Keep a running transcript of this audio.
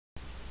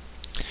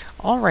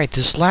Alright,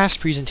 this last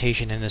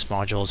presentation in this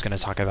module is going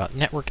to talk about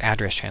network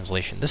address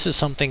translation. This is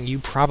something you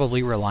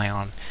probably rely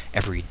on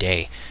every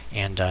day,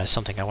 and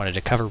something I wanted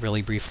to cover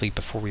really briefly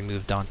before we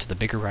moved on to the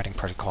bigger routing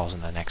protocols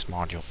in the next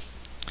module.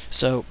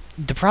 So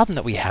the problem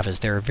that we have is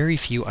there are very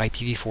few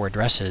IPv4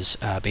 addresses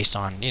based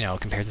on,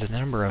 compared to the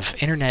number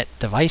of internet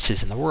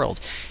devices in the world.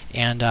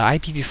 And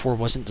IPv4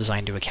 wasn't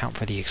designed to account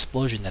for the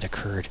explosion that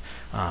occurred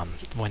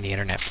when the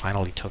internet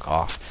finally took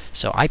off.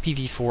 So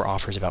IPv4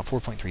 offers about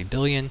 4.3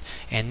 billion,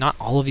 and not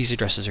all of these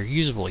addresses are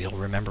usable. You'll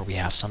remember we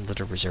have some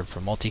that are reserved for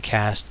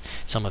multicast.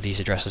 Some of these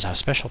addresses have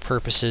special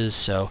purposes,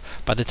 so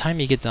by the time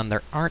you get done,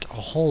 there aren't a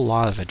whole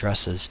lot of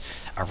addresses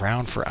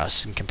around for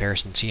us in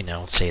comparison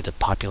to, say the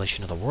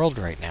population of the world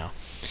right now.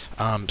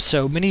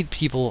 So many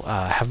people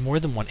have more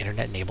than one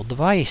internet-enabled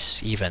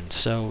device, even.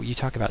 So you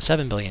talk about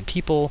 7 billion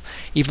people,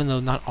 even though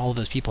not all of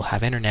those people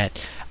have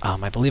internet.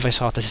 I believe I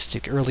saw a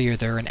statistic earlier,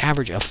 there are an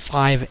average of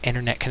 5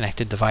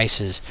 internet-connected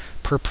devices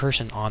per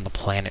person on the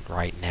planet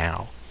right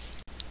now.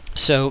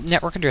 So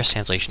network address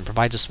translation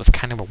provides us with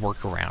kind of a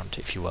workaround,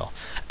 if you will.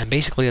 And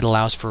basically it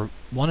allows for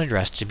one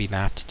address to be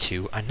mapped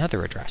to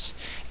another address.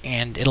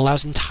 And it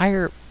allows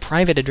entire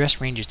private address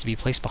ranges to be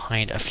placed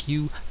behind a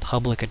few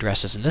public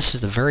addresses. And this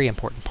is the very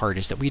important part,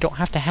 is that we don't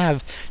have to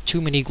have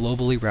too many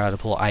globally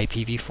routable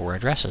IPv4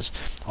 addresses.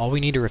 All we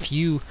need are a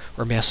few,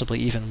 or possibly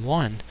even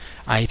one,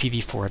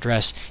 IPv4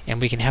 address, and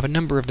we can have a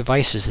number of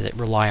devices that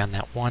rely on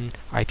that one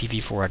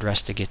IPv4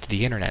 address to get to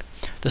the internet.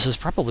 This is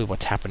probably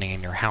what's happening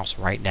in your house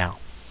right now.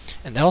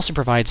 And that also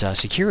provides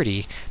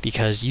security,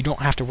 because you don't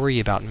have to worry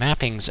about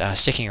mappings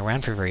sticking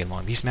around for very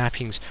long. These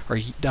mappings are,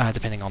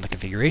 depending on the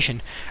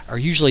configuration, are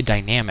usually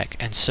dynamic.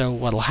 And so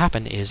what will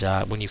happen is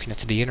when you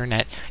connect to the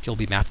internet, you'll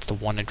be mapped to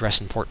one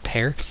address and port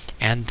pair.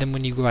 And then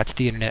when you go out to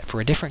the internet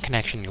for a different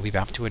connection, you'll be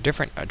mapped to a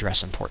different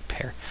address and port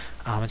pair.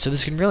 And so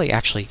this can really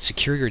actually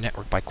secure your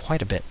network by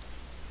quite a bit.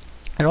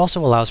 It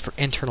also allows for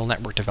internal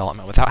network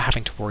development without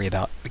having to worry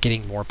about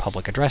getting more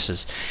public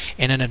addresses.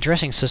 In an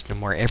addressing system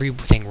where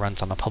everything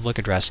runs on the public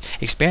address,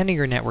 expanding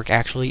your network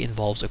actually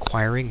involves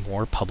acquiring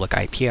more public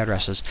IP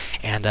addresses,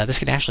 and this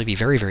can actually be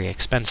very, very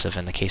expensive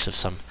in the case of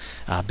some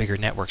bigger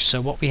networks.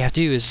 So what we have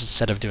to do is,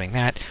 instead of doing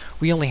that,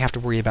 we only have to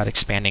worry about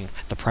expanding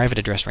the private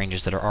address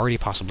ranges that are already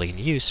possibly in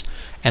use,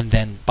 and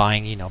then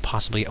buying,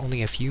 possibly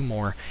only a few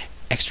more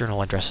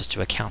external addresses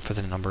to account for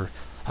the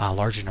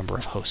larger number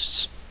of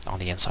hosts on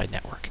the inside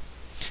network.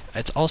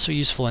 It's also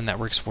useful in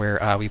networks where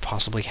we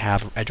possibly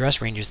have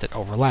address ranges that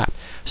overlap.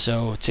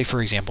 So, say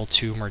for example,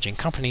 two merging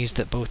companies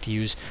that both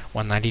use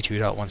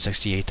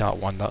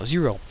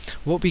 192.168.1.0.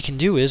 What we can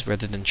do is,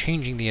 rather than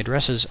changing the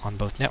addresses on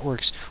both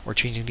networks, or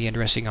changing the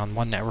addressing on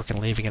one network and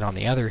leaving it on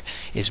the other,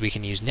 is we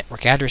can use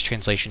network address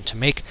translation to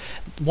make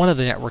one of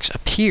the networks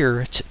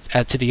appear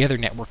to the other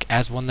network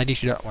as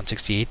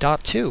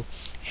 192.168.2.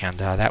 And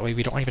that way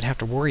we don't even have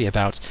to worry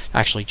about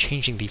actually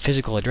changing the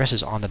physical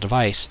addresses on the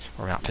device,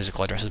 or not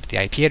physical addresses, but the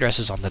IP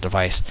addresses on the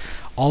device.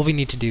 All we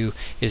need to do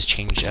is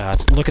change,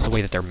 look at the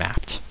way that they're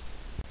mapped.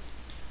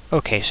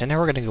 Okay, so now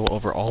we're going to go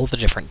over all of the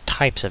different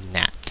types of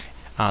NAT.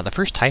 The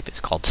first type is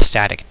called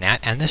static NAT,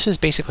 and this is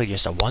basically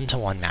just a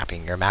one-to-one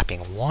mapping. You're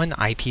mapping one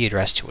IP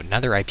address to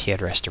another IP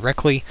address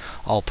directly,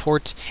 all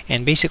ports,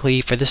 and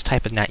basically for this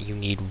type of NAT you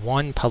need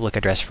one public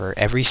address for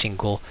every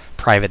single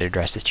private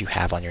address that you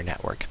have on your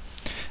network.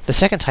 The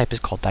second type is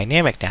called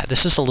dynamic NAT.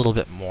 This is a little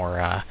bit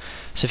more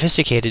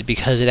sophisticated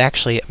because it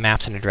actually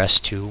maps an address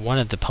to one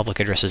of the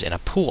public addresses in a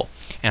pool.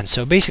 And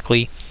so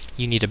basically,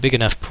 you need a big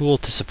enough pool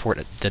to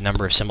support the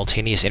number of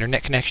simultaneous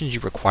internet connections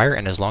you require,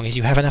 and as long as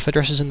you have enough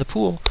addresses in the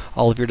pool,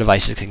 all of your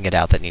devices can get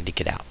out that need to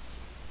get out.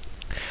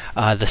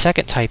 The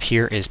second type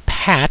here is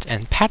PAT,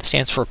 and PAT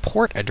stands for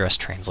Port Address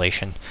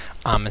Translation.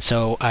 And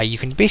so you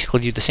can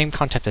basically do the same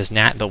concept as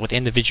NAT, but with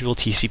individual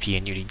TCP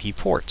and UDP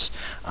ports.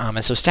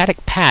 And so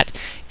static PAT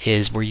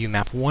is where you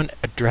map one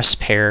address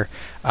pair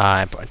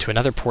to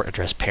another port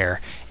address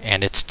pair,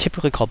 and it's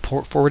typically called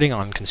port forwarding.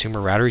 On consumer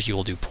routers you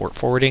will do port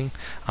forwarding.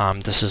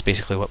 This is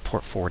basically what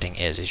port forwarding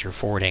is you're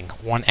forwarding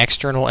one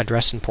external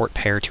address and port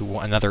pair to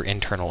another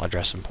internal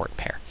address and port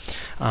pair.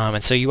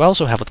 And so you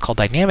also have what's called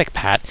dynamic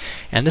PAT,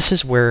 and this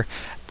is where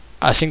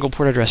a single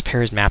port address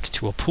pair is mapped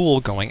to a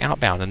pool going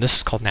outbound, and this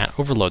is called NAT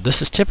overload.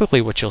 This is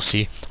typically what you'll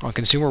see on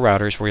consumer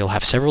routers, where you'll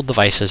have several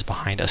devices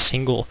behind a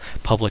single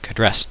public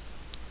address,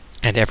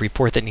 and every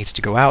port that needs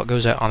to go out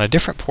goes out on a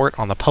different port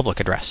on the public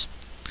address.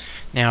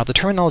 Now, the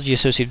terminology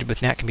associated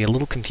with NAT can be a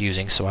little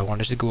confusing, so I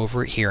wanted to go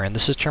over it here, and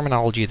this is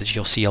terminology that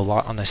you'll see a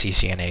lot on the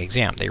CCNA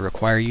exam. They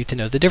require you to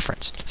know the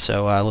difference,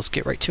 so let's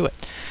get right to it.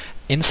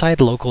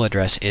 Inside local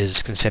address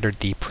is considered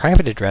the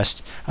private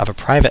address of a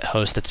private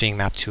host that's being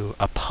mapped to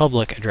a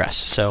public address.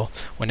 So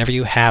whenever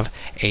you have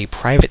a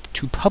private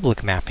to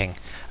public mapping,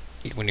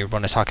 when you're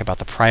going to talk about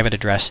the private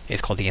address,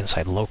 it's called the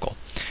inside local.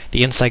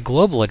 The inside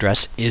global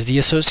address is the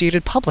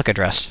associated public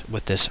address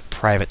with this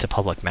private to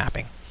public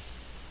mapping.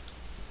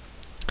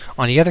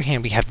 On the other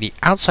hand, we have the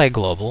outside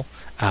global,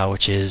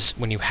 which is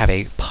when you have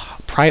a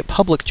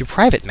public to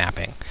private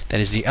mapping that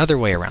is the other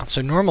way around.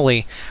 So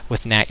normally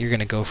with NAT you're going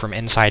to go from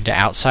inside to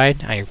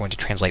outside, you're going to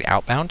translate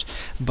outbound,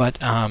 but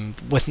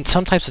with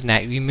some types of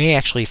NAT you may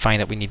actually find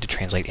that we need to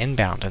translate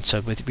inbound, and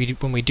so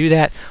when we do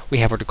that we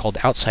have what are called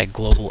outside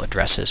global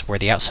addresses, where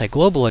the outside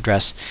global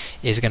address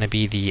is going to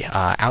be the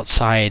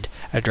outside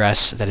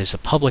address that is the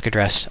public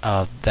address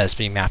that's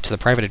being mapped to the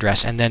private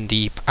address, and then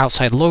the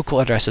outside local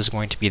address is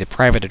going to be the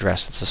private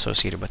address that's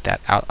associated with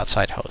that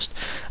outside host.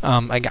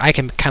 I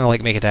can kind of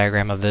like make a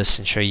diagram of this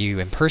and show you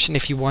in person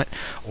if you want,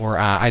 or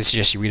I'd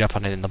suggest you read up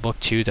on it in the book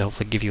too to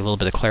hopefully give you a little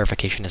bit of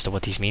clarification as to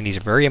what these mean. These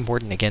are very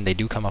important. Again, they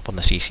do come up on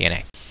the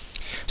CCNA.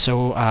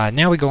 So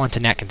now we go on to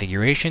NAT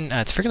configuration.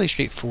 It's fairly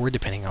straightforward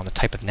depending on the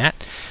type of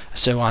NAT.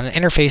 So on the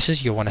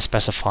interfaces, you'll want to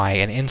specify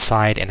an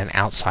inside and an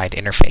outside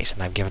interface,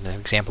 and I've given an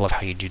example of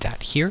how you do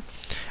that here.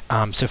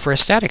 So for a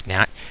static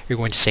NAT, you're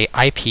going to say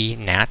IP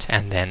NAT,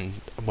 and then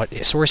what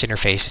source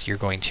interface you're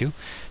going to,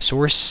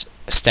 source,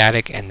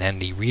 static, and then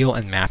the real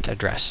and mapped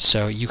address.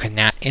 So you can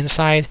NAT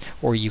inside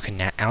or you can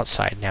NAT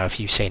outside. Now if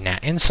you say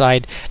NAT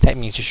inside, that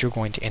means that you're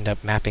going to end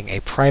up mapping a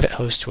private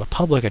host to a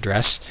public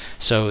address.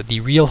 So the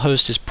real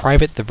host is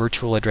private, the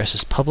virtual address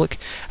is public,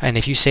 and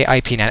if you say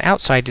IP NAT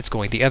outside, it's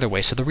going the other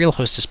way. So the real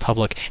host is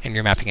public and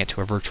you're mapping it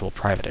to a virtual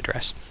private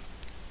address.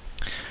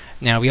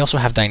 Now we also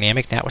have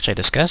dynamic NAT, which I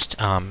discussed,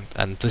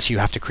 and this you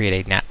have to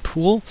create a NAT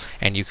pool,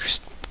 and you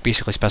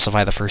basically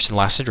specify the first and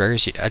last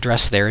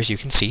address there, as you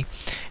can see,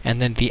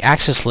 and then the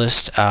access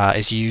list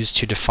is used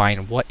to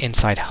define what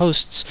inside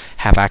hosts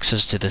have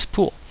access to this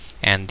pool.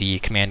 And the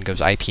command goes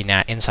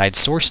IPNAT inside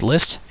source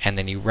list, and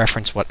then you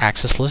reference what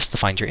access list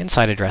defines your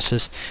inside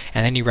addresses,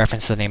 and then you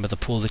reference the name of the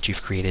pool that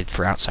you've created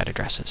for outside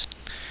addresses.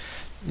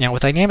 Now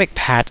with dynamic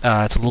PAT,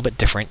 it's a little bit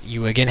different.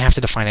 You again have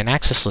to define an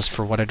access list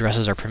for what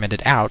addresses are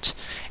permitted out,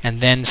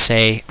 and then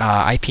say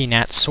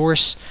IPNAT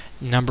source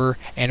number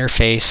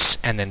interface,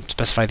 and then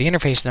specify the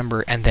interface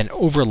number, and then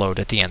overload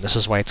at the end. This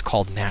is why it's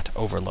called NAT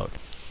overload.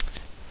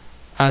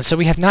 So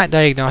we have NAT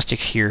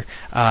diagnostics here.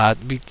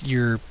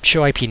 Your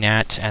show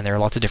IPNAT, and there are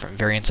lots of different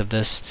variants of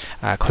this.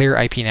 Clear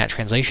IPNAT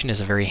translation is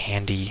a very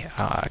handy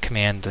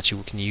command that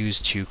you can use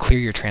to clear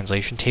your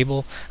translation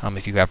table.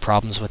 If you have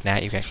problems with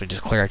NAT, you can actually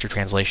just clear out your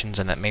translations,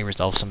 and that may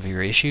resolve some of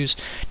your issues.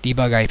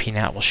 Debug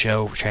IPNAT will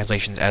show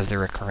translations as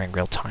they're occurring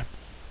real time.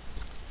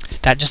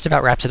 That just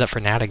about wraps it up for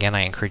NAT. Again,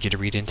 I encourage you to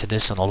read into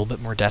this in a little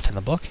bit more depth in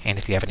the book, and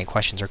if you have any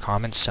questions or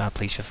comments,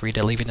 please feel free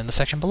to leave it in the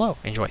section below.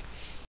 Enjoy.